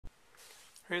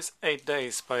Here's 8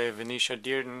 Days by Venetia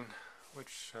Dearden,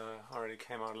 which already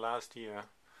came out last year,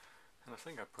 and I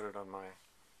think I put it on my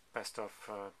best of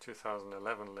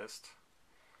 2011 list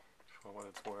for what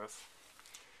it's worth.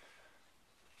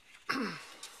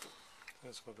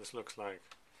 That's what this looks like.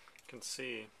 You can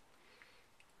see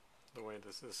the way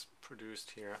this is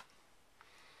produced here.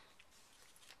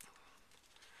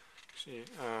 Actually,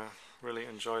 really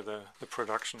enjoy the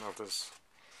production of this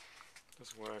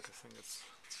work. I think it's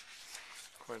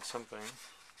quite something.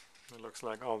 It looks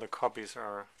like all the copies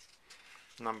are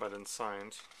numbered and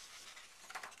signed,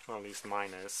 or at least mine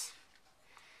is.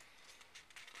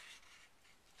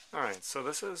 Alright, so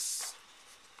this is,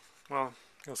 well,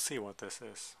 you'll see what this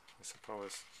is, I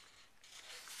suppose.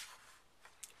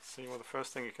 See, well, the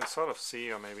first thing you can sort of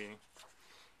see, or maybe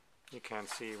you can't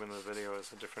see even in the video, is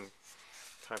the different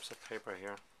types of paper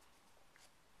here.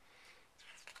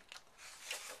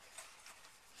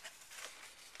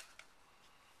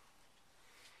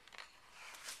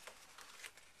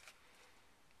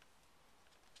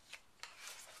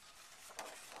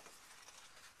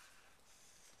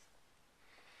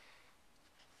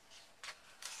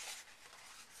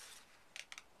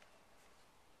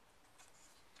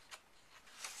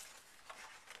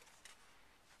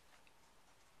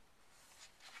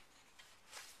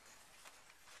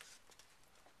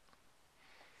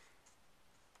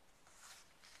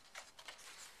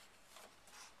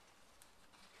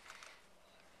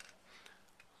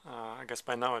 I guess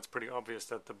by now it's pretty obvious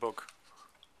that the book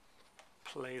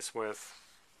plays with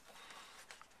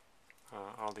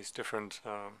all these different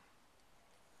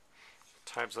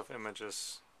types of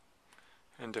images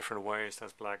in different ways.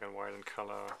 There's black and white and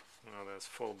color, you know, there's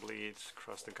full bleed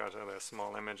across the gutter, there's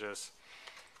small images,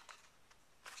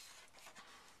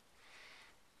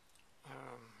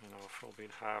 you know, full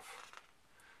bleed half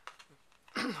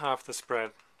the spread.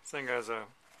 I think as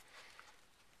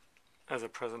a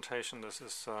presentation, this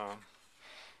is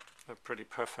a pretty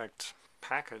perfect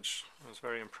package. I was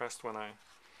very impressed when I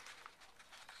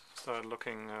started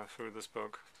looking through this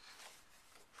book.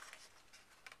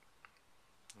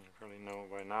 You probably know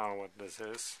by now what this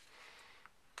is.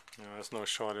 You know, there's no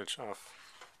shortage of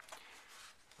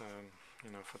you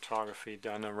know, photography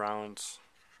done around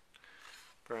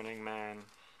Burning Man.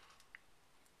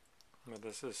 But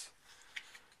this is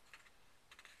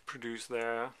produced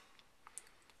there.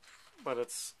 But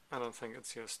it's, I don't think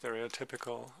it's your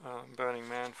stereotypical Burning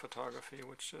Man photography,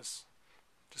 which just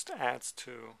adds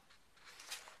to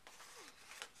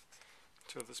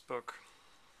this book.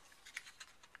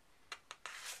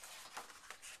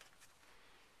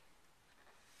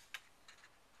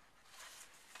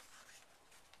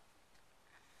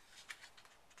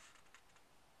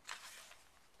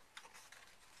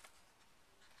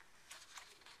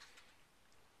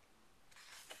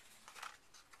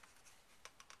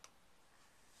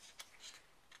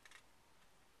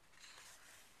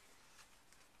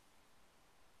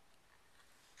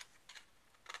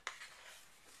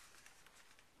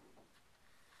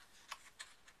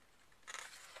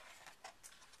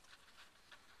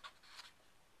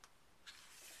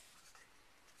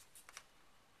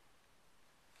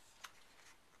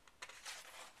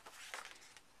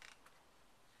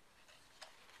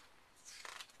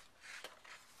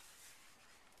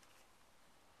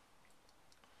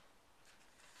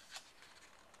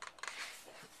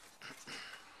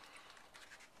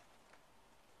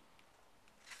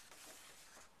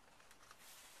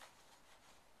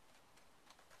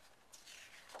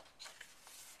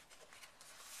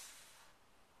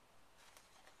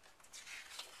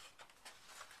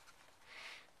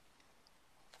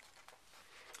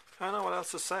 I don't know what else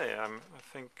to say. I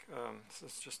think this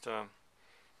is just a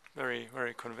very,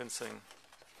 very convincing,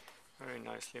 very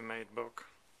nicely made book.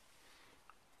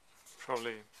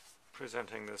 Probably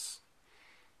presenting this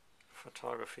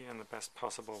photography in the best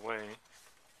possible way.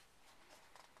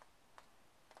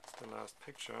 It's the last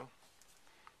picture,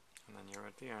 and then you're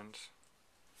at the end.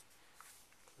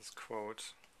 This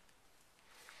quote.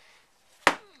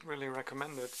 Really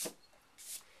recommend it.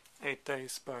 8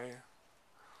 Days by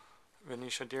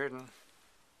Venetia Dearden.